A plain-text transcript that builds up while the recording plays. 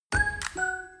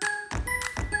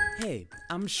Hey,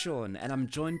 I'm Sean, and I'm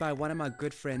joined by one of my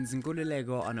good friends,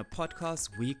 Ngululego, on a podcast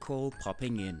we call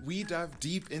Popping In. We dive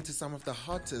deep into some of the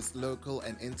hottest local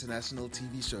and international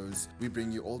TV shows. We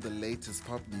bring you all the latest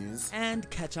pop news and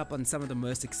catch up on some of the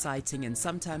most exciting and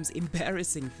sometimes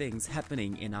embarrassing things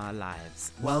happening in our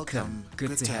lives. Welcome.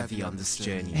 Good to have you on this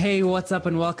journey. Hey, what's up,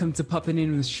 and welcome to Popping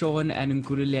In with Sean and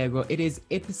Ngululego. It is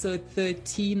episode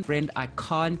 13. Friend, I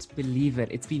can't believe it.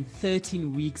 It's been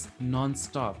 13 weeks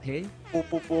non-stop, hey? I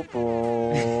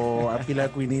feel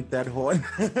like we need that horn.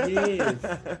 Yes.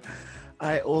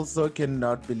 I also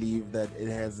cannot believe that it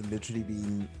has literally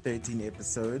been 13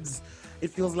 episodes.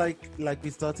 It feels like we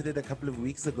started it a couple of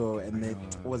weeks ago and it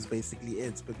was basically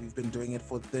it. But we've been doing it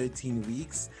for 13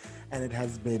 weeks and it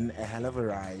has been a hell of a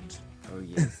ride. Oh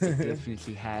yes, it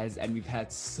definitely has, and we've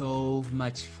had so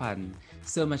much fun.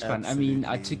 So much fun. Absolutely. I mean,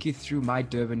 I took you through my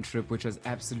Durban trip, which was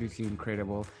absolutely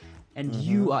incredible. And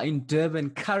you are in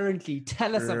Durban currently.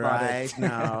 Tell us about it. Right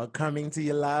now, coming to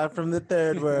you live from the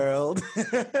third world.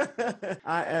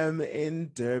 I am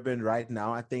in Durban right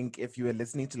now. I think if you were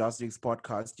listening to last week's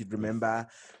podcast, you'd remember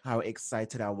how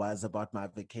excited I was about my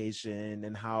vacation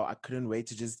and how I couldn't wait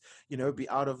to just, be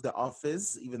out of the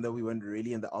office, even though we weren't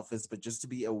really in the office, but just to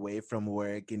be away from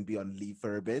work and be on leave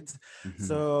for a bit.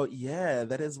 So yeah,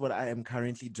 that is what I am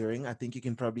currently doing. I think you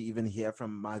can probably even hear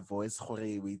from my voice,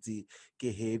 happy,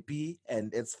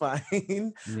 and it's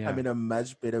fine. Yeah. I'm in a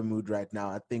much better mood right now.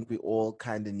 I think we all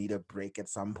kind of need a break at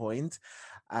some point.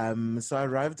 So I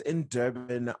arrived in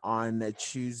Durban on a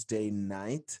Tuesday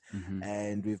night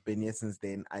and we've been here since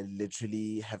then. I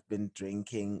literally have been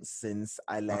drinking since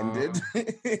I landed.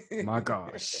 My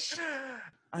gosh.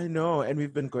 I know, and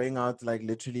we've been going out like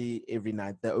literally every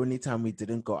night. The only time we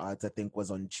didn't go out, I think,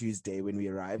 was on Tuesday when we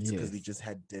arrived because we just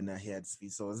had dinner here at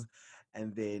Sviso's.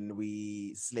 And then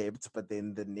we slept, but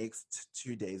then the next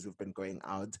 2 days we've been going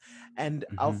out. And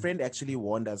our friend actually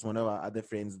warned us, one of our other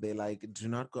friends, they're like, do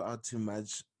not go out too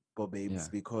much, babes,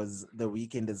 because the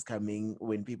weekend is coming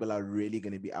when people are really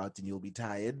going to be out and you'll be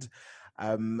tired.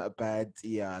 But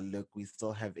yeah, look, we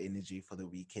still have energy for the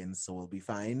weekend, so we'll be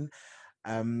fine.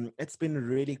 It's been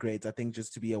really great, I think,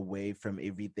 just to be away from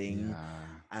everything.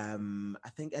 I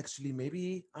think actually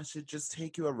maybe I should just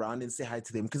take you around and say hi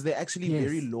to them because they're actually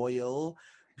very loyal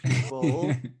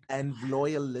people and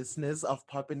loyal listeners of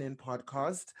Poppin' In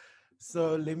podcast.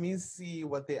 So let me see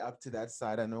what they're up to that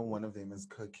side. I know one of them is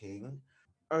cooking.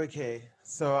 Okay,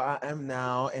 so I am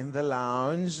now in the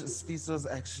lounge. Sviso's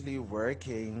actually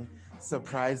working,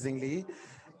 surprisingly.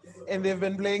 And they've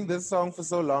been playing this song for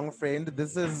so long, friend.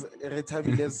 This is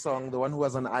Retabile's song, the one who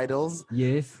was on Idols.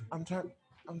 Yes. I'm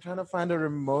trying to find a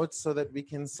remote so that we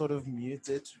can sort of mute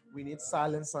it. We need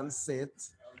silence on set.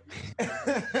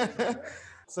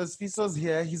 So Sviso's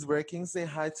here. He's working. Say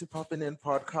hi to Poppin' In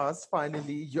podcast.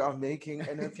 Finally, you are making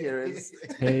an appearance.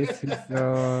 Hey,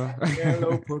 Sviso.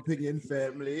 Hello, Popping In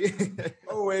family.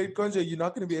 Oh, wait, Konja, you're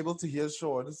not going to be able to hear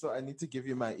Sean, so I need to give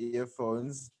you my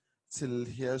earphones to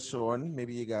hear Sean.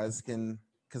 Maybe you guys can,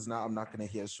 because now I'm not going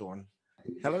to hear Sean.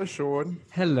 Hello, Sean.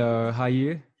 Hello, how are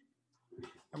you?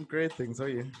 I'm great, thanks. How are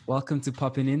you? Welcome to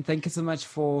Popping In. Thank you so much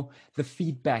for the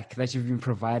feedback that you've been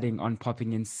providing on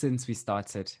Popping In since we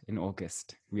started in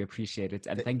August. We appreciate it.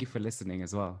 And thank you for listening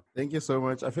as well. Thank you so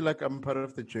much. I feel like I'm part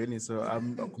of the journey, so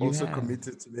I'm also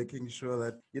committed to making sure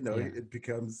that, it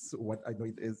becomes what I know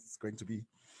it is going to be.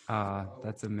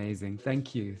 That's amazing.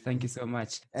 Thank you. Thank you so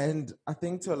much. And I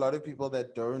think to a lot of people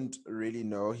that don't really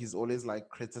know, he's always like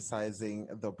criticizing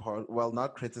the part. Well,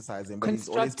 not criticizing, but he's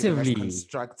always giving us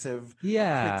constructive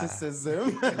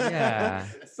criticism. Yeah.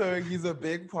 So he's a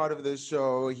big part of the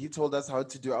show. He told us how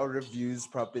to do our reviews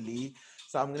properly.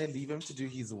 So I'm going to leave him to do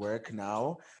his work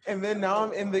now. And then now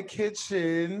I'm in the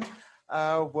kitchen.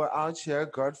 We're out here.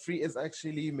 Godfrey is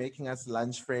actually making us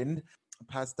lunch, friend.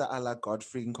 Pasta a la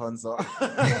Godfrey Nkonzo.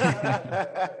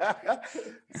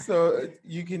 So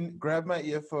you can grab my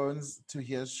earphones to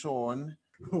hear Sean.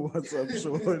 What's up,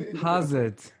 Sean? How's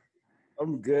it?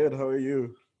 I'm good. How are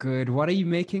you? Good. What are you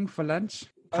making for lunch?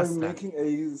 Pasta. I'm making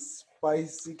a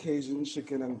spicy Cajun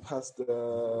chicken and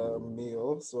pasta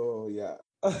meal. So yeah.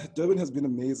 Durban has been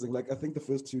amazing. Like I think the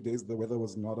first 2 days the weather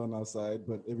was not on our side,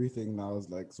 but everything now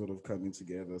is like sort of coming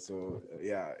together. So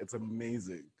yeah, it's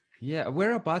amazing. Yeah,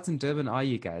 whereabouts in Durban are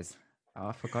you guys? Oh,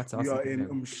 I forgot to ask. We are in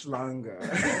Umhlanga.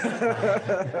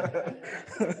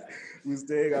 We're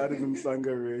staying out in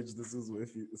Umhlanga Ridge. This is where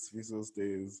Sviso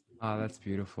stays. Oh, that's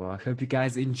beautiful. I hope you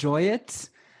guys enjoy it.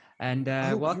 And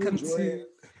welcome to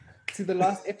the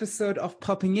last episode of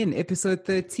Popping In, episode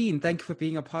 13. Thank you for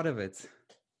being a part of it.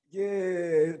 Yeah,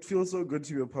 it feels so good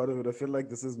to be a part of it. I feel like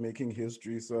this is making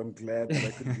history, so I'm glad that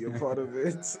I could be a part of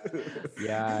it.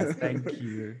 Yeah, thank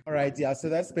you. All right, yeah. So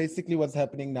that's basically what's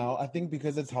happening now. I think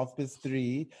because it's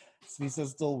 3:30,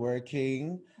 Svisa's still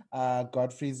working.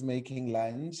 Godfrey's making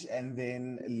lunch, and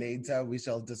then later we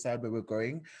shall decide where we're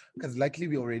going. Because luckily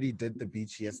we already did the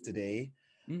beach yesterday.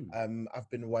 I've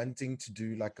been wanting to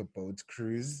do like a boat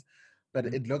cruise, but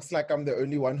it looks like I'm the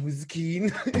only one who's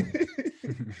keen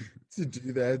to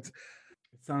do that.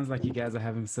 It sounds like you guys are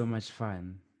having so much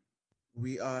fun.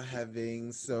 We are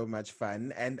having so much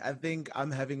fun, and I think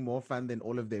I'm having more fun than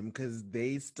all of them because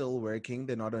they still working.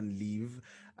 They're not on leave,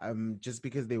 just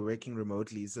because they're working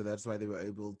remotely. So that's why they were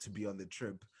able to be on the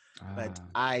trip. But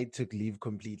I took leave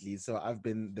completely. So I've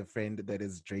been the friend that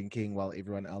is drinking while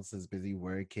everyone else is busy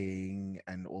working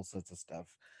and all sorts of stuff.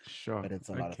 Sure. But it's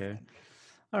a lot of fun.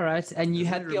 All right. And you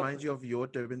Doesn't had it remind you of your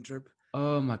Durban trip?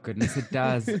 Oh my goodness, it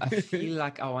does. I feel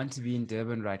like I want to be in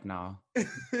Durban right now.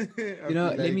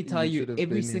 Let me tell you,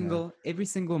 every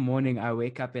single morning I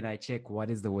wake up and I check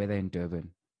what is the weather in Durban.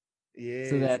 Yes.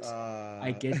 So that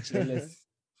I get jealous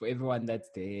for everyone that's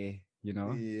there,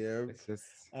 Yeah. It's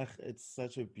it's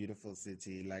such a beautiful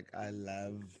city. Like I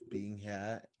love being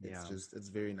here. It's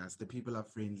very nice. The people are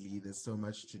friendly. There's so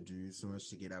much to do, so much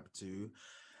to get up to.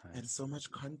 And so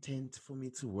much content for me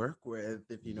to work with,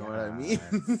 if you know what I mean.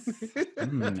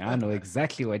 I know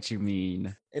exactly what you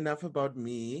mean. Enough about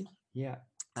me. Yeah.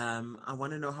 I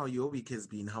want to know how your week has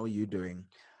been. How are you doing?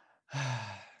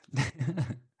 I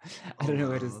don't know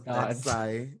where to start.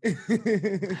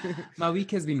 My week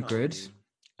has been good.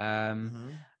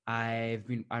 I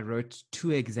wrote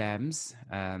 2 exams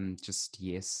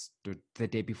the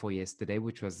day before yesterday,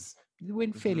 which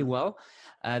went fairly well.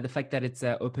 The fact that it's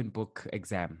an open book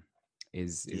exam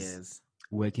is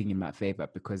working in my favor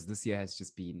because this year has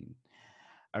just been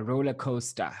a roller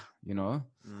coaster,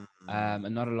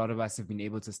 and not a lot of us have been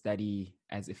able to study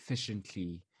as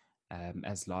efficiently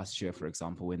as last year, for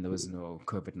example, when there was no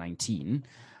COVID-19.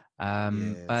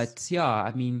 But yeah,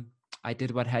 I mean, I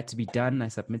did what had to be done. I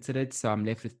submitted it. So I'm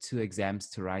left with 2 exams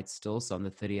to write still. So on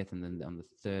the 30th and then on the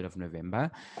 3rd of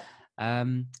November.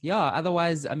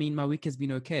 Otherwise, I mean, my week has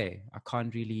been okay. I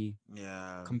can't really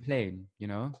complain,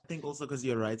 I think also because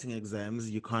you're writing exams,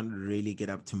 you can't really get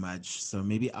up to much. So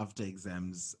maybe after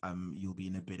exams, you'll be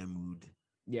in a better mood.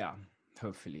 Yeah.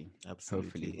 Hopefully.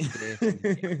 Absolutely.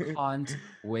 Definitely. I can't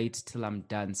wait till I'm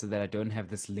done so that I don't have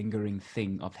this lingering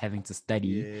thing of having to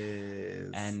study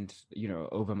and,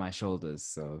 over my shoulders.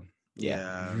 So,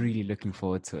 really looking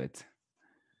forward to it.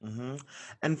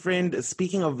 And friend,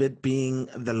 speaking of it being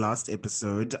the last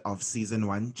episode of season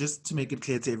 1, just to make it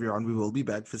clear to everyone, we will be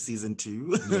back for season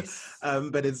 2. Yes.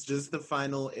 But it's just the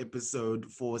final episode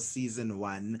for season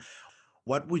 1.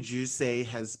 What would you say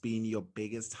has been your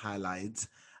biggest highlight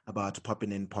about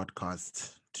Popping In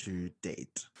podcast to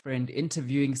date? Friend,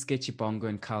 interviewing Sketchy Bongo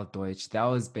and Kyle Deutsch, that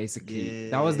was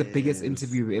basically, that was the biggest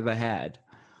interview we ever had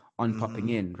on Popping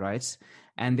In, right?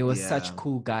 And there were such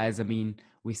cool guys. I mean,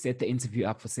 we set the interview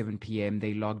up for 7 p.m.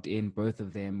 They logged in, both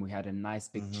of them. We had a nice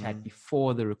big chat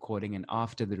before the recording and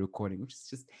after the recording, which is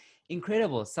just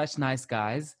incredible. Such nice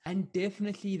guys. And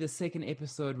definitely the second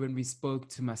episode when we spoke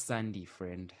to Masandi,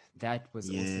 friend. That was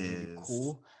also really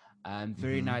cool.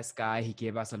 Very nice guy. He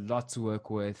gave us a lot to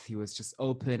work with. He was just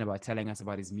open about telling us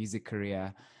about his music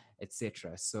career,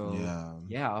 etc. So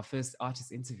our first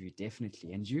artist interview,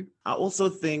 definitely. And you? I also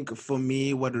think for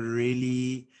me, what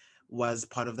really was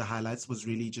part of the highlights was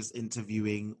really just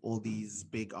interviewing all these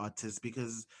big artists,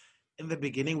 because in the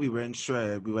beginning we weren't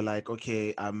sure. We were like,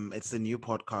 okay, it's a new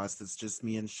podcast, it's just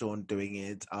me and Sean doing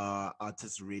it. Are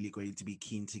artists really going to be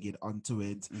keen to get onto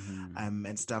it,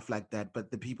 and stuff like that? But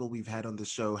the people we've had on the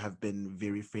show have been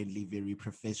very friendly, very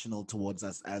professional towards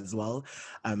us as well.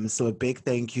 So a big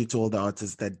thank you to all the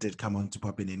artists that did come on to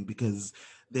Popping In, because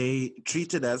they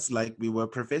treated us like we were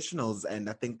professionals, and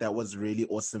I think that was really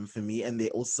awesome for me. And they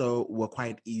also were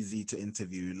quite easy to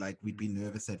interview. Like, we'd be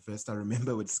nervous at first. I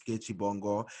remember with Sketchy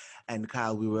Bongo and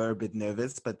Kyle, we were a bit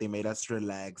nervous, but they made us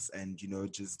relax and,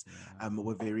 just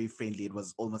were very friendly. It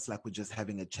was almost like we're just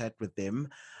having a chat with them.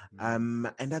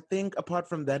 And I think apart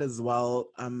from that as well,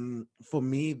 for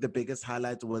me, the biggest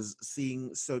highlight was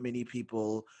seeing so many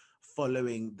people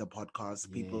following the podcast,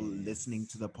 people listening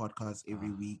to the podcast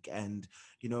every week, and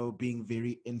being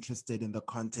very interested in the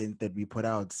content that we put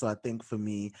out. So I think for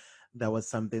me, that was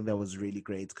something that was really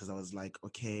great, because I was like,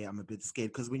 okay, I'm a bit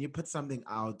scared, because when you put something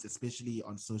out, especially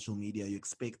on social media, you're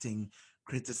expecting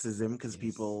criticism, because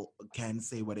people can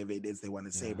say whatever it is they want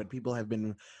to say, but people have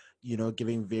been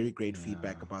giving very great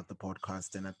feedback about the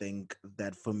podcast, and I think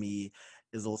that for me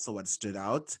is also what stood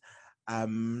out.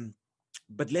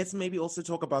 But let's maybe also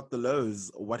talk about the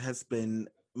lows. What has been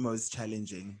most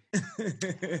challenging?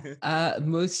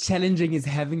 Most challenging is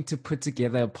having to put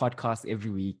together a podcast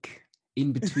every week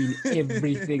in between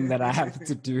everything that I have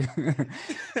to do.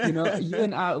 You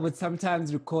and I would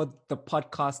sometimes record the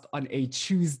podcast on a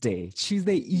Tuesday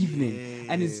evening,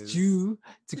 and it's due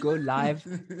to go live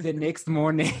the next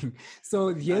morning.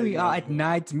 So here we are at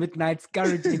night, midnight,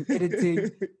 scourging,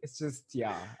 editing. It's just,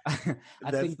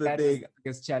 I think that is the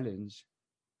biggest challenge.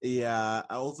 Yeah,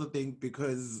 I also think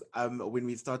because when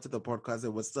we started the podcast, it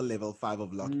was still level 5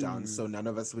 of lockdown, so none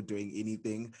of us were doing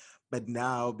anything. But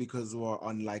now, because we're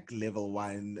on like level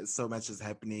 1, so much is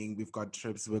happening. We've got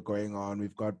trips we're going on,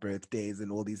 we've got birthdays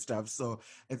and all these stuff. So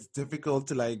it's difficult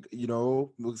to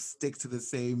we'll stick to the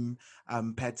same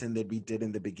pattern that we did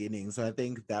in the beginning. So I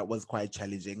think that was quite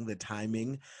challenging, the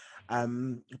timing.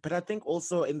 But I think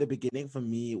also in the beginning for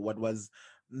me, what was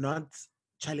not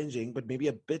challenging but maybe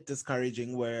a bit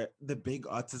discouraging were the big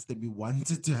artists that we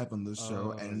wanted to have on the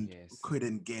show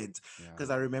couldn't get, because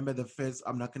I remember the first,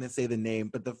 I'm not going to say the name,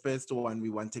 but the first one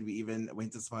we wanted, we even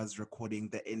went as far as recording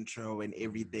the intro and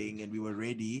everything, and we were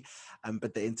ready,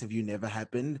 but the interview never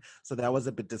happened. So that was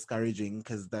a bit discouraging,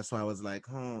 because that's why I was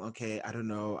like, okay, I don't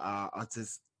know,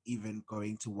 artists even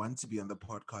going to want to be on the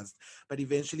podcast. But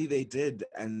eventually they did,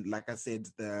 and like I said,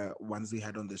 the ones we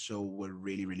had on the show were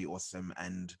really, really awesome,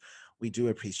 and we do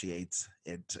appreciate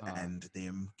it and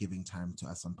them giving time to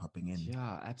us on Popping In.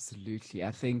 Yeah, absolutely. I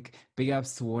think big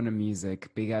ups to Warner Music,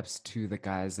 big ups to the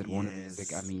guys at Warner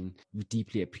Music. I mean, we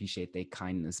deeply appreciate their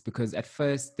kindness, because at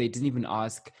first they didn't even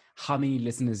ask, how many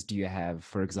listeners do you have,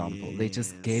 for example. They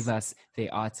just gave us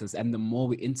their artists, and the more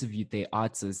we interviewed their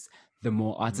artists, the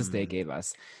more artists they gave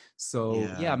us. So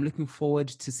I'm looking forward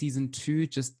to season 2,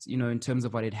 just, in terms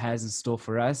of what it has in store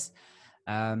for us.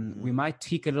 We might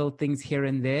tweak a little things here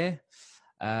and there,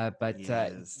 but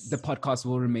the podcast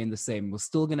will remain the same. We're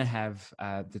still going to have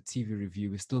the TV review.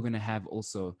 We're still going to have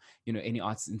also, any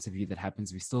artist interview that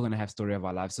happens. We're still going to have Story of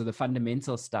Our Lives. So the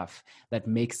fundamental stuff that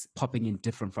makes Popping In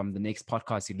different from the next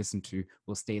podcast you listen to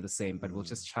will stay the same, but we'll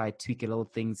just try to tweak a little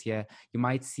things here. You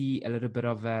might see a little bit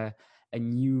of a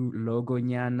new logo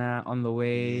nyana on the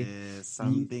way,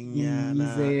 something new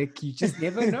music. You just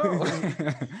never know.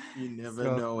 You never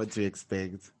know what to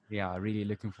expect. Yeah, really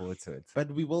looking forward to it. But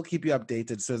we will keep you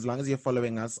updated. So as long as you're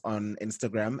following us on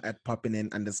Instagram at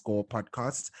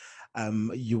poppinin_podcast,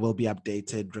 you will be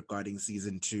updated regarding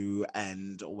season 2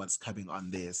 and what's coming on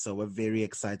there. So we're very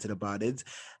excited about it,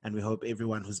 and we hope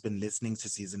everyone who's been listening to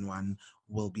season 1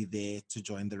 will be there to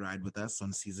join the ride with us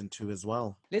on season 2 as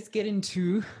well. Let's get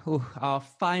into our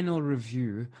final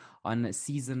review on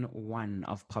season 1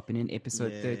 of Poppin' In,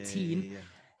 episode 13.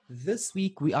 This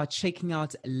week we are checking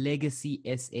out Legacy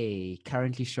SA,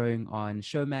 currently showing on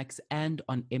Showmax and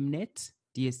on Mnet,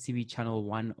 DSTV channel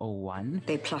 101.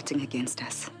 They're plotting against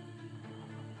us.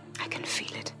 I can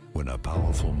feel it. When a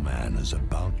powerful man is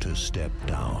about to step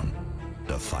down,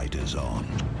 the fight is on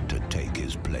to take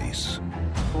his place.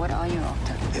 What are you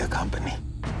after? Their company.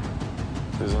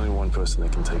 There's only one person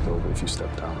that can take over if you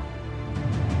step down.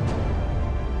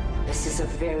 This is a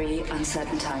very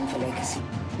uncertain time for Legacy.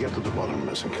 Get to the bottom of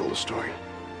this and kill the story.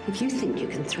 If you think you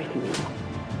can threaten me,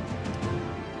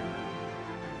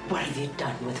 what have you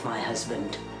done with my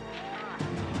husband?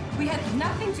 We had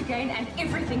nothing to gain and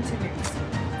everything to lose.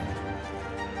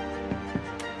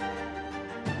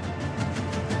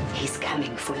 He's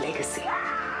coming for Legacy.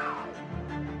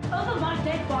 Over my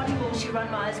dead body will she run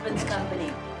my husband's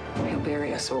company. He'll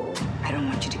bury us all. I don't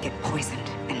want you to get poisoned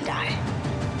and die.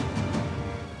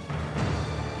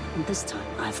 And this time,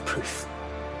 I have proof.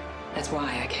 That's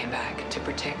why I came back, to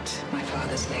protect my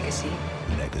father's legacy.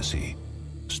 Legacy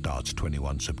starts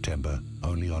 21 September,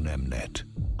 only on Mnet.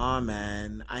 Oh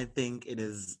man, I think it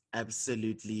is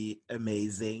absolutely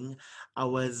amazing. I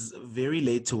was very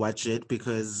late to watch it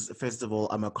because, first of all,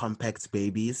 I'm a compact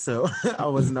baby, so I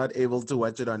was not able to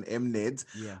watch it on Mnet.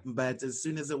 But as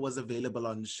soon as it was available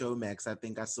on Showmax, I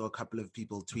think I saw a couple of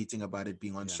people tweeting about it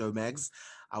being on Showmax.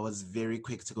 I was very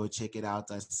quick to go check it out.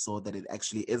 I saw that it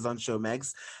actually is on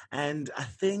Showmax. And I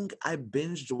think I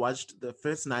watched the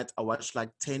first night. I watched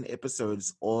like 10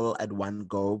 episodes all at one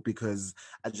go because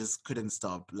I just couldn't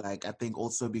stop. Like, I think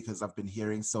also because I've been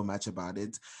hearing so so much about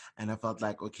it. And I felt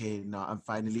like, okay, now I'm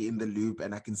finally in the loop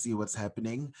and I can see what's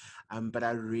happening. But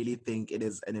I really think it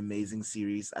is an amazing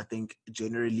series. I think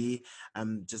generally,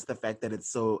 just the fact that it's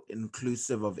so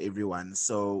inclusive of everyone.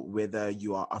 So whether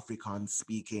you are Afrikaans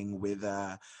speaking,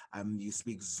 whether you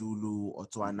speak Zulu or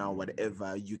Tswana,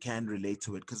 whatever, you can relate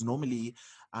to it. Because normally,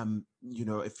 you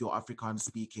know, if you're Afrikaans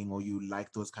speaking or you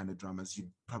like those kind of dramas, you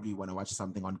probably want to watch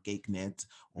something on Cakenet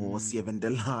or Seven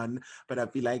Delan. But I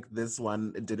feel like this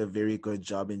one did a very good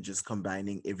job in just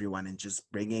combining everyone and just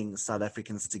bringing South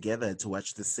Africans together to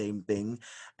watch the same thing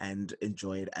and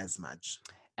enjoy it as much.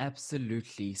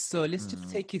 Absolutely. So let's just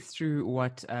take you through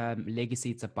what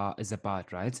Legacy is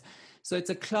about, right? So it's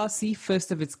a classy,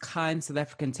 first of its kind South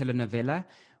African telenovela,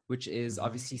 which is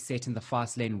obviously set in the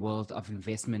fast lane world of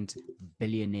investment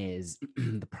billionaires,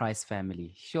 the Price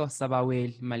family. Sure,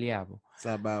 Sabawel Maliabo.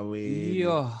 Sabawel.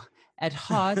 Yo. At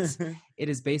heart, it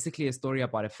is basically a story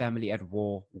about a family at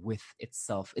war with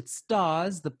itself. It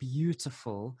stars the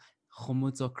beautiful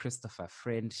Khomotso Christopher,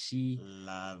 friend.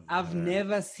 I've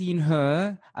never seen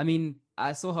her. I mean,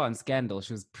 I saw her on Scandal.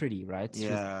 She was pretty, right?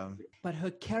 Yeah. But her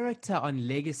character on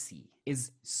Legacy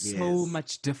is so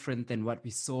much different than what we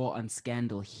saw on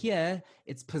Scandal. Here,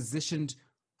 it's positioned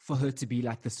for her to be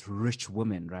like this rich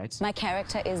woman, right? My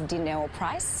character is Dineo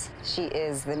Price. She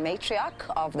is the matriarch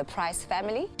of the Price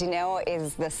family. Dineo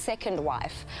is the second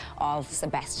wife of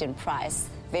Sebastian Price,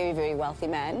 very, very wealthy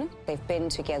man. They've been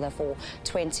together for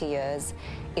 20 years.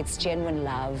 It's genuine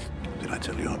love. Did I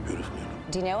tell you how beautiful you look?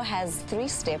 Dineo has 3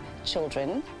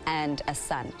 step-children and a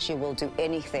son. She will do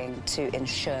anything to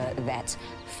ensure that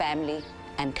family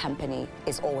and company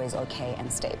is always okay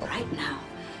and stable. Right now,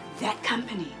 that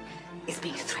company is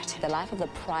being threatened. The life of the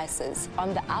Prices,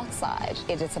 on the outside,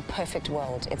 it is a perfect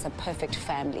world. It's a perfect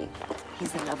family.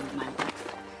 He's the love of my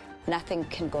life. Nothing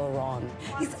can go wrong.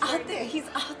 He's out there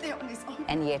on his own.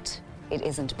 And yet, it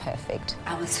isn't perfect.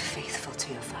 I was faithful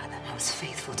to your father. I was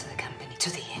faithful to the company,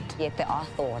 to the end. Yet there are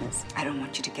thorns. I don't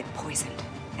want you to get poisoned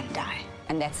and die.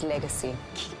 And that's Legacy.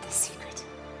 Keep the secret.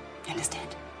 You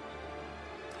understand?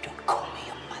 Don't call me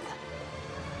your mother.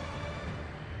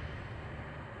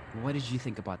 What did you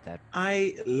think about that?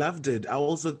 I loved it. I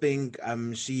also think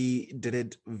she did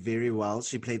it very well.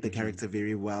 She played the character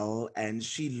very well, and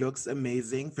she looks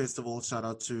amazing. First of all, shout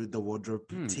out to the wardrobe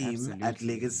team at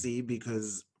Legacy,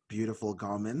 because beautiful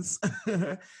garments.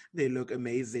 They look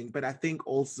amazing. But I think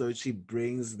also she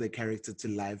brings the character to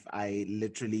life. I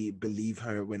literally believe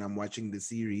her when I'm watching the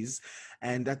series.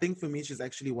 And I think for me, she's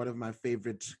actually one of my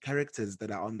favorite characters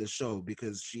that are on the show,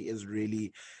 because she is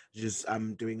really just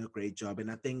doing a great job.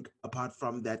 And I think apart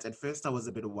from that, at first I was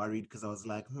a bit worried because I was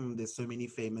like, there's so many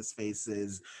famous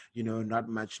faces, you know, not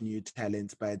much new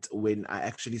talent. But when I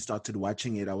actually started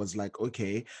watching it, I was like,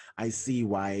 okay, I see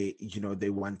why, you know, they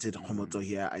wanted Khomotso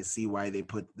here. I see why they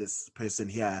put this person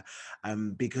here,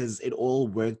 because it all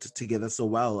worked together so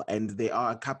well. And there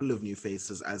are a couple of new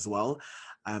faces as well.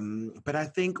 But I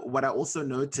think what I also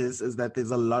noticed is that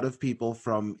there's a lot of people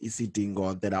from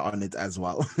Isidingo that are on it as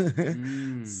well.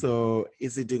 So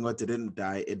Isidingo didn't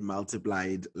die, it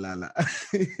multiplied, Lala.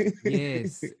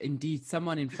 Yes, indeed.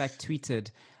 Someone in fact tweeted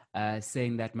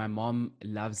saying that my mom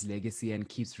loves Legacy and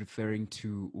keeps referring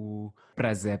to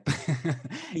Prazep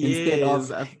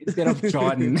instead of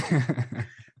John.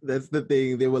 That's the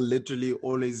thing. There will literally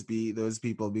always be those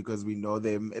people because we know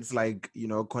them. It's like, you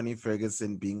know, Connie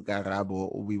Ferguson being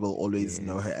Karabo. We will always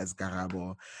know her as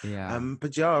Karabo. Yeah.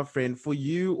 But yeah, friend, for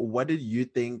you, what did you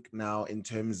think now in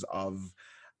terms of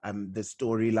the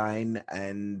storyline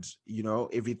and, you know,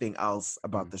 everything else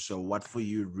about the show? What for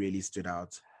you really stood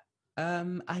out?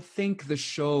 I think the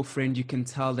show, friend, you can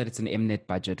tell that it's an Mnet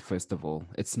budget. First of all,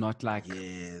 it's not like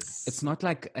it's not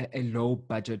like a low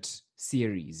budget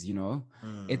series, you know.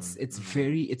 It's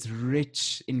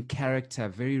rich in character,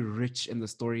 very rich in the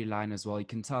storyline as well. You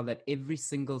can tell that every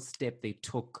single step they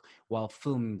took while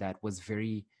filming that was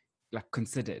very like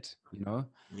considered, you know.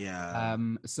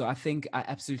 So I think I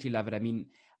absolutely love it. I mean,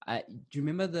 do you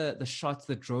remember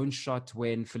the drone shot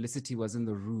when Felicity was in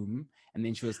the room and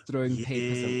then she was throwing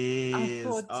papers? I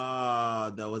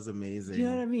thought, that was amazing. You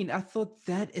know what I mean? I thought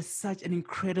that is such an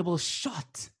incredible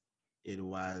shot. It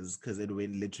was, because it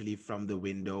went literally from the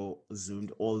window,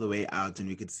 zoomed all the way out, and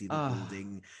we could see the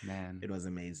building. Man, it was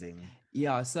amazing.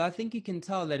 Yeah, so I think you can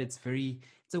tell that it's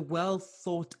a well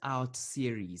thought out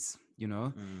series, you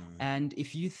know. And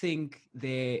if you think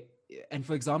and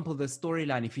for example, the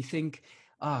storyline, if you think,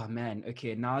 oh man,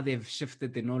 okay, now they've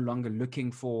shifted, they're no longer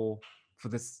looking for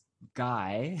this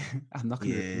guy, I'm not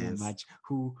going to reveal much,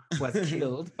 who was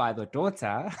killed by the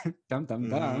daughter, dum dum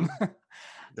dum.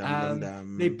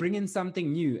 They bring in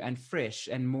something new and fresh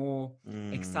and more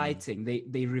exciting.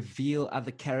 They reveal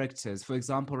other characters. For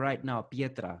example, right now,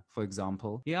 Pietra, for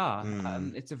example.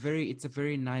 It's a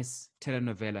very nice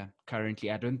telenovela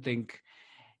currently. I don't think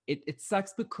it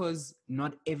sucks because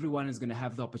not everyone is going to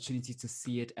have the opportunity to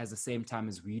see it at the same time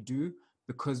as we do,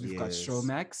 because we've got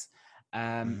Showmax,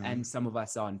 and some of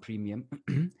us are on premium.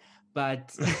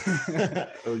 But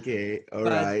okay, all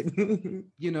right.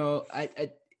 You know,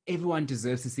 everyone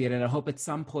deserves to see it, and I hope at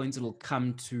some point it'll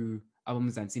come to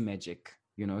Abomzansi Magic,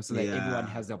 you know, so that everyone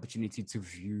has the opportunity to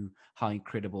view how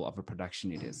incredible of a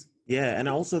production it is. Yeah, and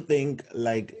I also think,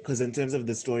 like, because in terms of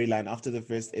the storyline, after the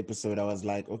first episode, I was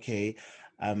like, okay,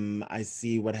 I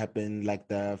see what happened, like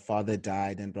the father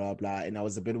died and blah, blah. And I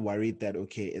was a bit worried that,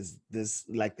 okay, is this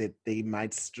like that they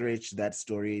might stretch that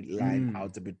storyline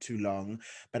out a bit too long.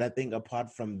 But I think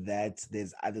apart from that,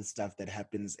 there's other stuff that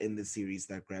happens in the series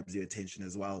that grabs your attention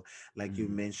as well. Like you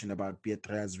mentioned about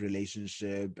Pietra's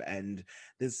relationship, and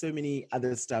there's so many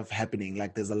other stuff happening.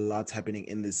 Like there's a lot happening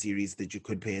in the series that you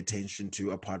could pay attention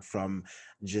to apart from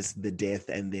just the death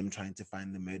and them trying to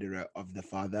find the murderer of the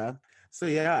father. So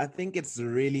yeah, I think it's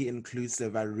really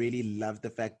inclusive. I really love the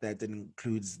fact that it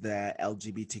includes the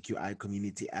LGBTQI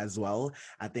community as well.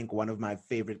 I think one of my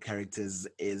favorite characters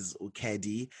is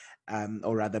Ukedi,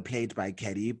 or rather played by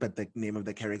Kedi, but the name of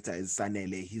the character is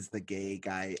Sanele. He's the gay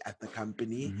guy at the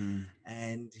company.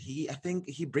 And I think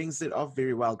he brings it off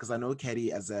very well, because I know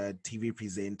Kedi as a TV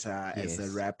presenter, as a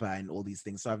rapper and all these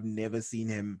things. So I've never seen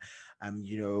him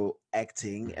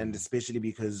acting, and especially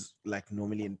because like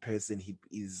normally in person he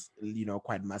is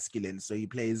quite masculine, so he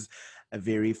plays a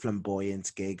very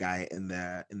flamboyant gay guy in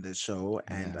the show,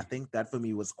 and I think that for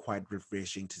me was quite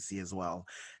refreshing to see as well,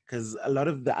 because a lot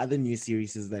of the other new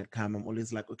series that come, I'm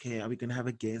always like, okay, are we gonna have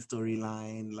a gay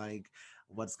storyline, like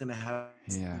what's gonna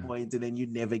happen point, and then you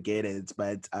never get it,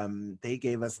 but they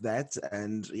gave us that,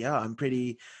 and I'm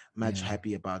pretty much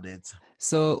happy about it.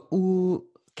 So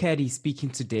Caddy, speaking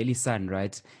to Daily Sun,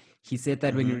 right? He said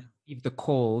that when he received the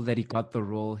call that he got the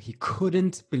role, he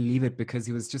couldn't believe it because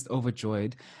he was just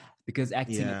overjoyed, because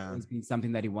acting has always been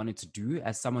something that he wanted to do.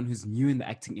 As someone who's new in the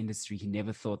acting industry, he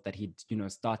never thought that he'd,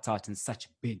 start out in such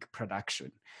big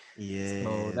production.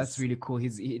 So that's really cool.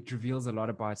 It reveals a lot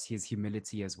about his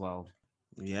humility as well.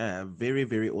 Yeah, very,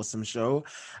 very awesome show.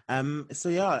 So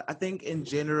yeah, I think in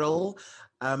general,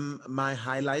 my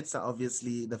highlights are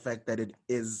obviously the fact that it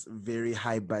is very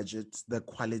high budget. The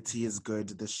quality is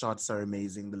good. The shots are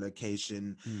amazing. The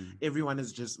location, everyone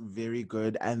is just very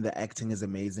good, and the acting is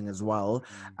amazing as well.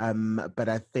 But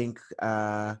I think,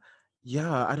 I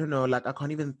don't know. Like, I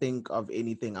can't even think of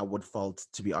anything I would fault,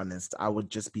 to be honest. I would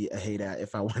just be a hater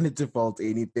if I wanted to fault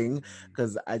anything,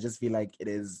 because I just feel like it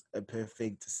is a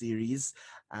perfect series.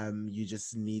 You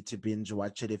just need to binge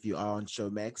watch it if you are on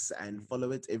Showmax and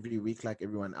follow it every week like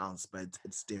everyone else, but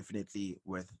it's definitely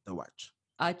worth the watch.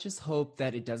 I just hope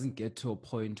that it doesn't get to a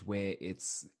point where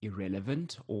it's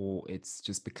irrelevant or it's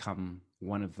just become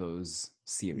one of those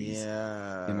series.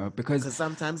 Yeah. Because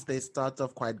sometimes they start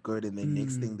off quite good and then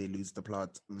next thing they lose the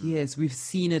plot. Yes, we've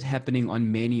seen it happening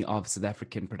on many of South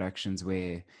African productions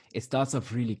where it starts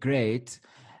off really great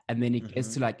and then it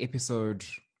gets to like episode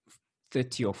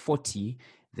 30 or 40,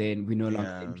 then we're no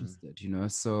longer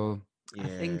interested, So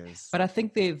I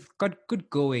think they've got good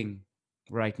going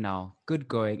right now. Good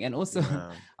going. And also,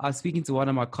 I was speaking to one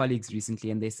of my colleagues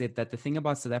recently, and they said that the thing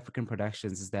about South African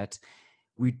productions is that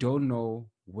we don't know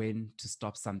when to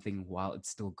stop something while it's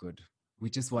still good. We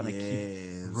just want to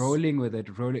keep rolling with it,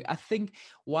 I think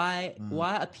why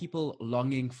are people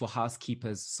longing for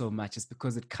Housekeepers so much? It's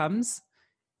because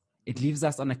it leaves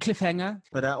us on a cliffhanger.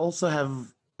 But I also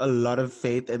have a lot of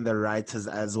faith in the writers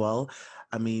as well.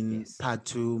 I mean,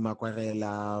 Patu,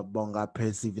 Makwarela, Bonga,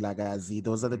 Percy, Vilagazi,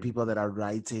 those are the people that are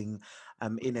writing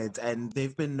in it. And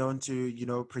they've been known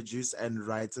to, produce and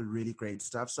write really great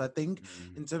stuff. So I think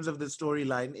in terms of the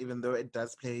storyline, even though it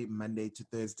does play Monday to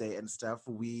Thursday and stuff,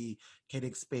 we can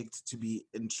expect to be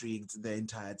intrigued the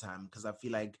entire time. Because I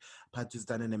feel like Patu's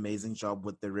done an amazing job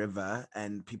with The River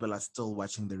and people are still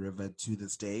watching The River to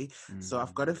this day. So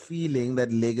I've got a feeling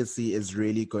that Legacy is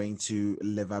really going to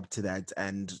live up to that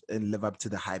and live up to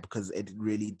the hype, because it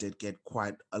really did get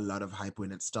quite a lot of hype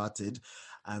when it started.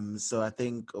 So I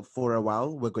think for a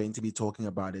well, we're going to be talking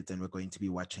about it and we're going to be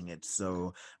watching it.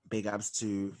 So big ups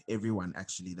to everyone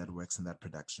actually that works in that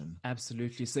production.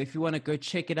 Absolutely. So if you want to go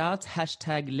check it out,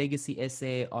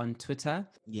 #LegacySA on Twitter.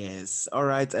 Yes. All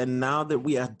right. And now that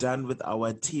we are done with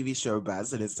our TV show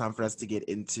buzz, it is time for us to get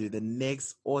into the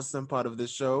next awesome part of the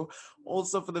show.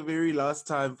 Also, for the very last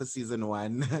time for season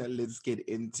 1, let's get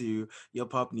into your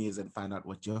pop news and find out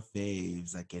what your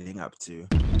faves are getting up to.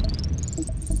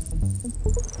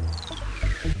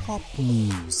 Pop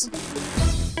news.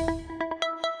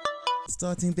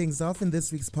 Starting things off in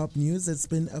this week's pop news, it's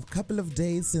been a couple of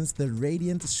days since the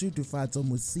radiant Shudufato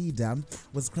Musida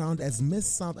was crowned as Miss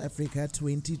South Africa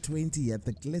 2020 at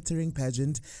the glittering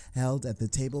pageant held at the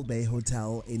Table Bay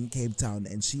Hotel in Cape Town,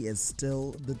 and she is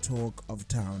still the talk of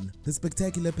town. The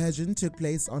spectacular pageant took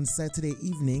place on Saturday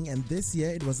evening, and this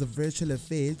year it was a virtual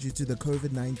affair due to the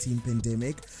COVID-19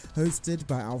 pandemic, hosted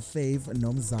by our fave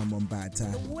Nomzamo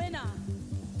Mbatha. The winner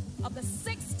of the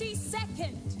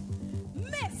 62nd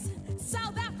Miss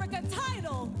South Africa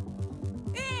title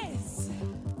is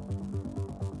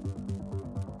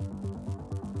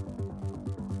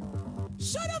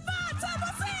Shudufato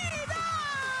Musida!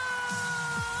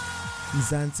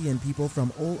 Mzansi and people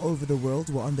from all over the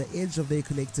world were on the edge of their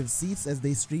collective seats as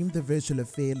they streamed the virtual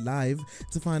affair live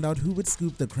to find out who would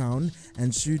scoop the crown,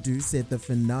 and Shudu said the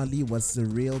finale was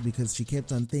surreal because she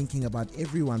kept on thinking about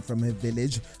everyone from her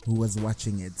village who was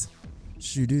watching it.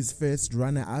 Shudu's first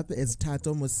runner-up is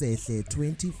Tato Mosehle,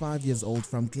 25 years old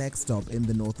from Klerksdorp in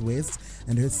the northwest,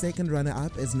 and her second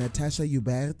runner-up is Natasha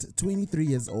Hubert, 23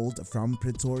 years old from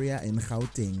Pretoria in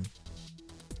Gauteng.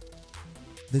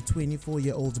 The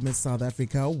 24-year-old Miss South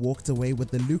Africa walked away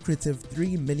with the lucrative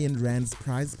 3 million rands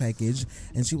prize package,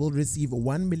 and she will receive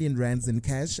 1 million rands in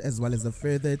cash as well as a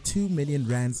further 2 million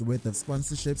rands worth of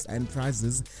sponsorships and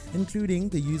prizes, including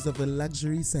the use of a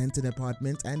luxury Sandton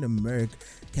apartment and a Merc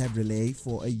Cabriolet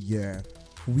for a year.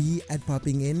 We at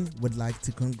Popping In would like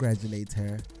to congratulate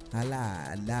her. Hala,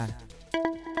 hala.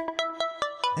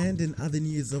 And in other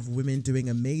news of women doing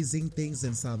amazing things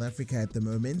in South Africa at the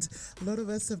moment, a lot of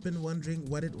us have been wondering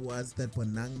what it was that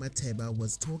Bonang Matheba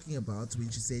was talking about when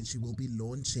she said she will be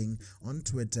launching on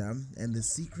Twitter, and the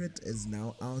secret is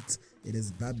now out. It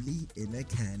is bubbly in a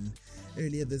can.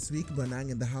 Earlier this week,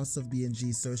 Bonang and the House of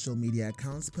B&G social media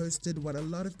accounts posted what a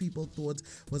lot of people thought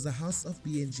was a House of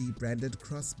B&G branded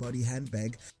crossbody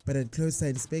handbag, but at closer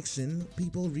inspection,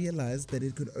 people realized that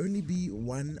it could only be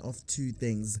one of two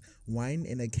things: wine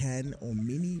in a can or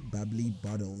mini bubbly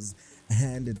bottles.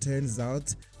 And it turns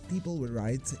out people were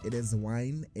right, it is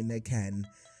wine in a can.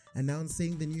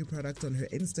 Announcing the new product on her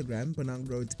Instagram, Bonang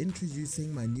wrote,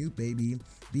 "Introducing my new baby,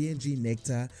 B&G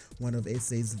Nectar, one of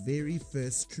SA's very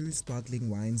first true sparkling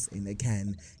wines in a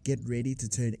can. Get ready to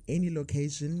turn any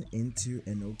location into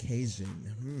an occasion."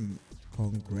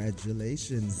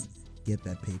 Congratulations. Get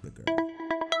that paper, girl.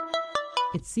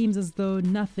 It seems as though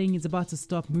nothing is about to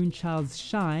stop Moonchild's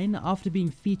shine. After being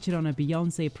featured on a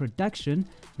Beyoncé production,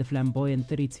 the flamboyant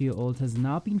 32-year-old has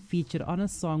now been featured on a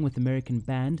song with American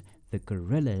band The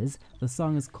Gorillaz. The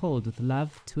song is called With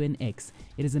Love to an Ex.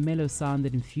 It is a mellow sound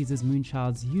that infuses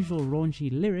Moonchild's usual raunchy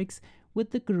lyrics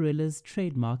with the Gorillaz'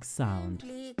 trademark sound.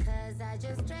 Because I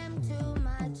just dreamt too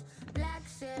much. Black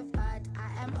shift, but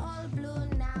I am all blue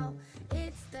now.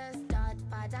 It's the start,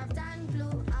 but I've done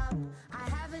blue up. I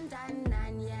haven't done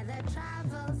none, yeah, the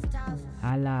travel stuff.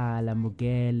 Ala la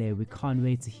Mugele, we can't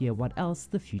wait to hear what else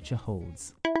the future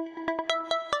holds.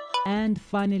 And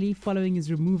finally, following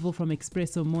his removal from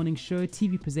Expresso Morning Show,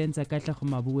 TV presenter Katlego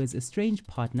Mabue's estranged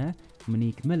partner,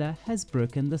 Monique Miller, has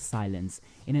broken the silence.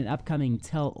 In an upcoming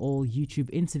tell-all YouTube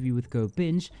interview with Go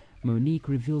Binge, Monique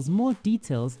reveals more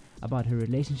details about her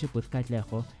relationship with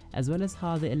Katlego, as well as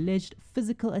how the alleged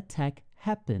physical attack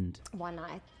happened. One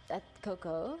night at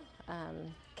Coco,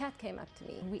 Kat came up to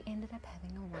me. We ended up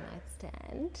having a one-night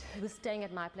stand. He was staying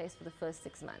at my place for the first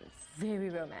 6 months. Very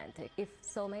romantic. If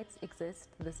soulmates exist,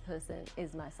 this person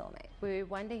is my soulmate.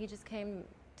 One day he just came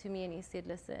to me and he said,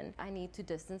 "Listen, I need to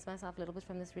distance myself a little bit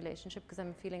from this relationship because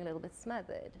I'm feeling a little bit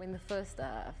smothered." When the first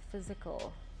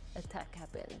physical attack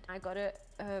happened, I got a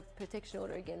protection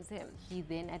order against him. He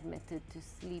then admitted to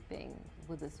sleeping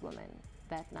with this woman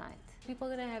that night. People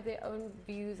are going to have their own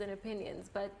views and opinions,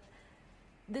 but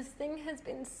this thing has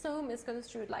been so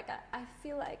misconstrued. Like, I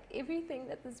feel like everything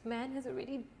that this man has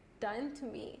already done to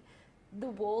me, the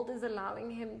world is allowing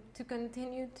him to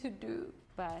continue to do.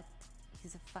 But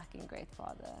he's a fucking great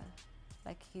father.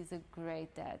 Like, he's a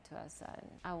great dad to our son.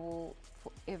 I will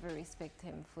forever respect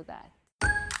him for that.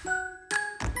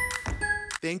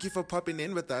 Thank you for popping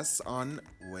in with us on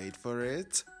Wait For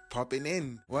It, Popping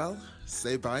In. Well,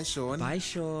 say bye, Sean. Bye,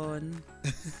 Sean.